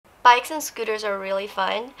Bikes and scooters are really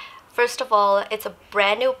fun. First of all, it's a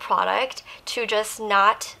brand new product to just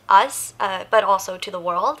not us, but also to the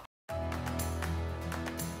world.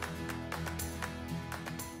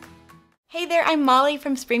 Hey there, I'm Molly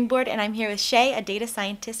from Springboard, and I'm here with Shae, a data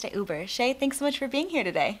scientist at Uber. Shae, thanks so much for being here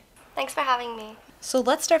today. Thanks for having me. So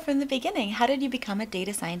let's start from the beginning. How did you become a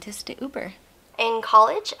data scientist at Uber? In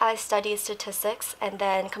college, I studied statistics and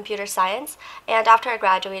then computer science, and after I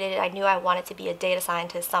graduated, I knew I wanted to be a data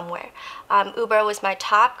scientist somewhere. Uber was my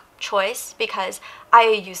top choice because I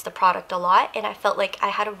used the product a lot, and I felt like I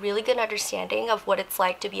had a really good understanding of what it's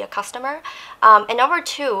like to be a customer. And number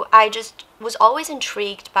two, I just was always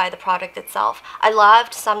intrigued by the product itself. I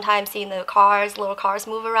loved sometimes seeing the little cars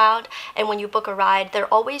move around, and when you book a ride,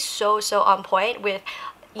 they're always so on point with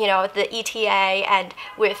the ETA and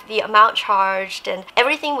with the amount charged, and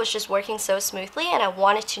everything was just working so smoothly, and I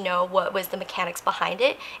wanted to know what was the mechanics behind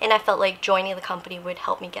it, and I felt like joining the company would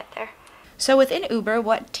help me get there. So within Uber,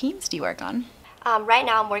 what teams do you work on? Right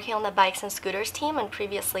now I'm working on the bikes and scooters team, and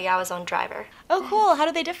previously I was on driver. Oh cool, how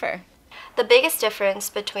do they differ? The biggest difference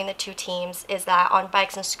between the two teams is that on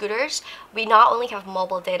bikes and scooters, we not only have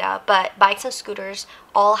mobile data, but bikes and scooters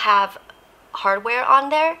all have hardware on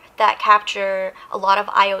there that capture a lot of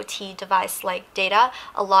IoT device-like data,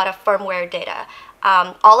 a lot of firmware data.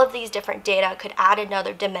 All of these different data could add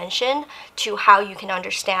another dimension to how you can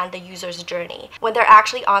understand the user's journey. When they're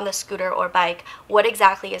actually on the scooter or bike, what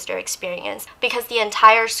exactly is their experience? Because the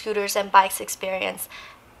entire scooters and bikes experience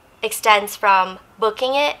extends from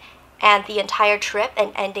booking it and the entire trip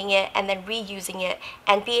and ending it and then reusing it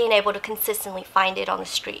and being able to consistently find it on the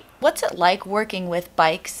street. What's it like working with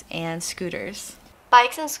bikes and scooters?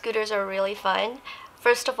 Bikes and scooters are really fun.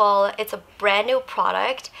 First of all, it's a brand new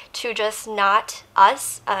product to just not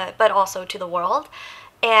us, but also to the world.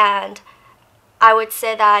 And I would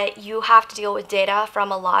say that you have to deal with data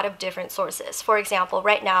from a lot of different sources. For example,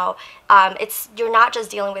 right now, you're not just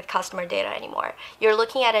dealing with customer data anymore. You're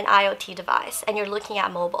looking at an IoT device, and you're looking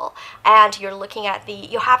at mobile, and you're looking at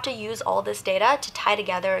you have to use all this data to tie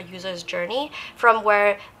together a user's journey from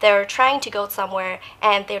where they're trying to go somewhere,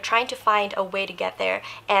 and they're trying to find a way to get there,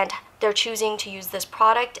 and they're choosing to use this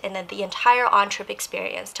product, and then the entire on-trip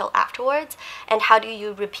experience till afterwards. And how do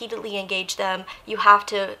you repeatedly engage them? You have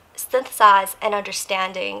to synthesize an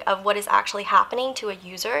understanding of what is actually happening to a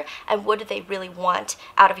user and what do they really want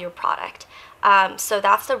out of your product. So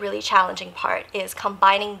that's the really challenging part, is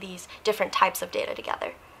combining these different types of data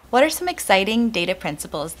together. What are some exciting data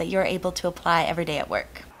principles that you're able to apply every day at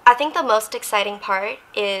work? I think the most exciting part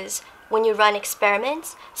is when you run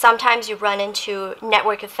experiments. Sometimes you run into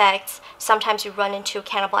network effects, sometimes you run into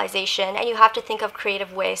cannibalization, and you have to think of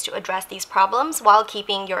creative ways to address these problems while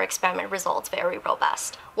keeping your experiment results very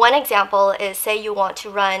robust. One example is, say you want to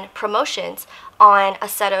run promotions on a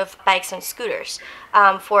set of bikes and scooters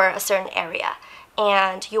for a certain area,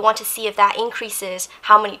 and you want to see if that increases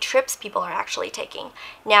how many trips people are actually taking.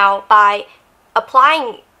 Now, by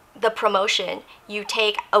applying the promotion, you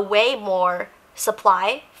take away more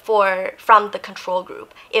supply from the control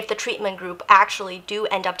group if the treatment group actually do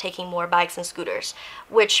end up taking more bikes and scooters,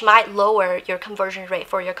 which might lower your conversion rate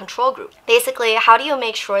for your control group. Basically, how do you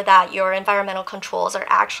make sure that your environmental controls are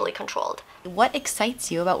actually controlled? What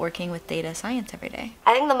excites you about working with data science every day?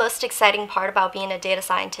 I think the most exciting part about being a data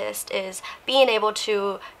scientist is being able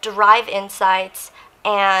to derive insights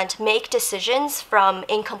and make decisions from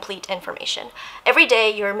incomplete information. Every day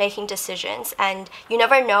you're making decisions, and you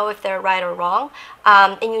never know if they're right or wrong,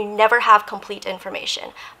 and you never have complete information.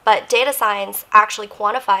 But data science actually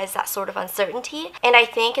quantifies that sort of uncertainty, and I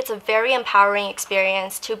think it's a very empowering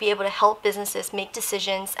experience to be able to help businesses make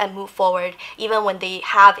decisions and move forward even when they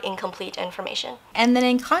have incomplete information. And then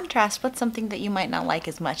in contrast, what's something that you might not like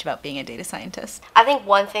as much about being a data scientist? I think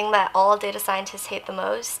one thing that all data scientists hate the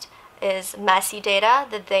most is messy data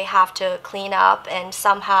that they have to clean up and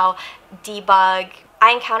somehow debug.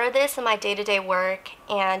 I encounter this in my day-to-day work,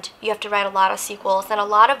 and you have to write a lot of SQLs, and a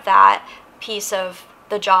lot of that piece of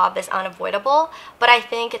the job is unavoidable, but I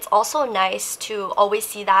think it's also nice to always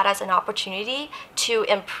see that as an opportunity to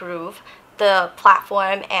improve the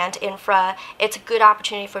platform and infra. It's a good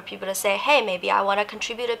opportunity for people to say, hey, maybe I want to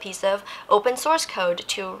contribute a piece of open source code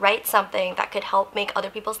to write something that could help make other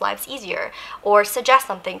people's lives easier, or suggest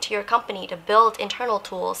something to your company to build internal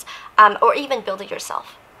tools, or even build it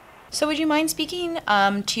yourself. So would you mind speaking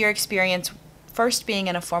to your experience first being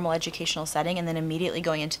in a formal educational setting and then immediately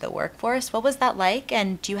going into the workforce? What was that like,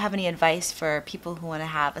 and do you have any advice for people who want to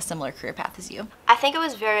have a similar career path as you? I think it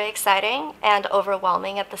was very exciting and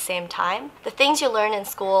overwhelming at the same time. The things you learn in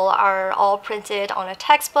school are all printed on a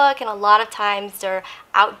textbook, and a lot of times they're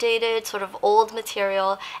outdated, sort of old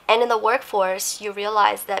material. And in the workforce, you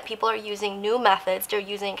realize that people are using new methods, they're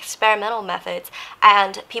using experimental methods,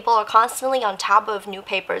 and people are constantly on top of new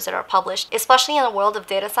papers that are published, especially in the world of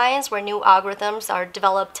data science where new algorithms are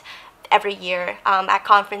developed every year at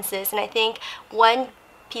conferences. And I think one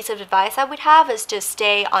piece of advice I would have is to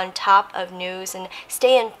stay on top of news and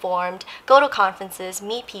stay informed, go to conferences,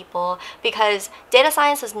 meet people, because data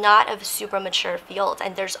science is not a super mature field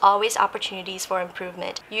and there's always opportunities for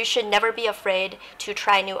improvement. You should never be afraid to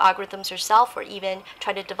try new algorithms yourself or even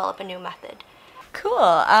try to develop a new method.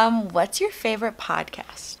 Cool. What's your favorite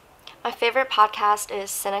podcast? My favorite podcast is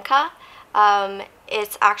Seneca.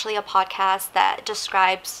 It's actually a podcast that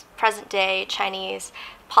describes present-day Chinese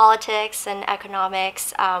politics and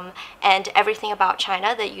economics and everything about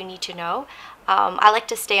China that you need to know. I like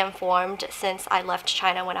to stay informed since I left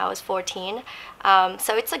China when I was 14.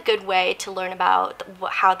 So it's a good way to learn about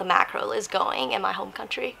how the macro is going in my home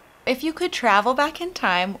country. If you could travel back in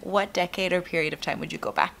time, what decade or period of time would you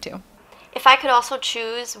go back to? If I could also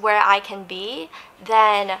choose where I can be,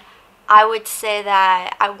 then I would say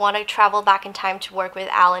that I want to travel back in time to work with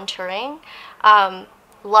Alan Turing.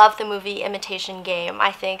 Love the movie Imitation Game.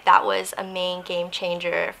 I think that was a main game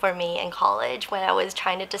changer for me in college when I was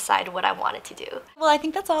trying to decide what I wanted to do. Well, I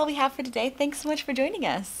think that's all we have for today. Thanks so much for joining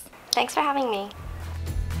us. Thanks for having me.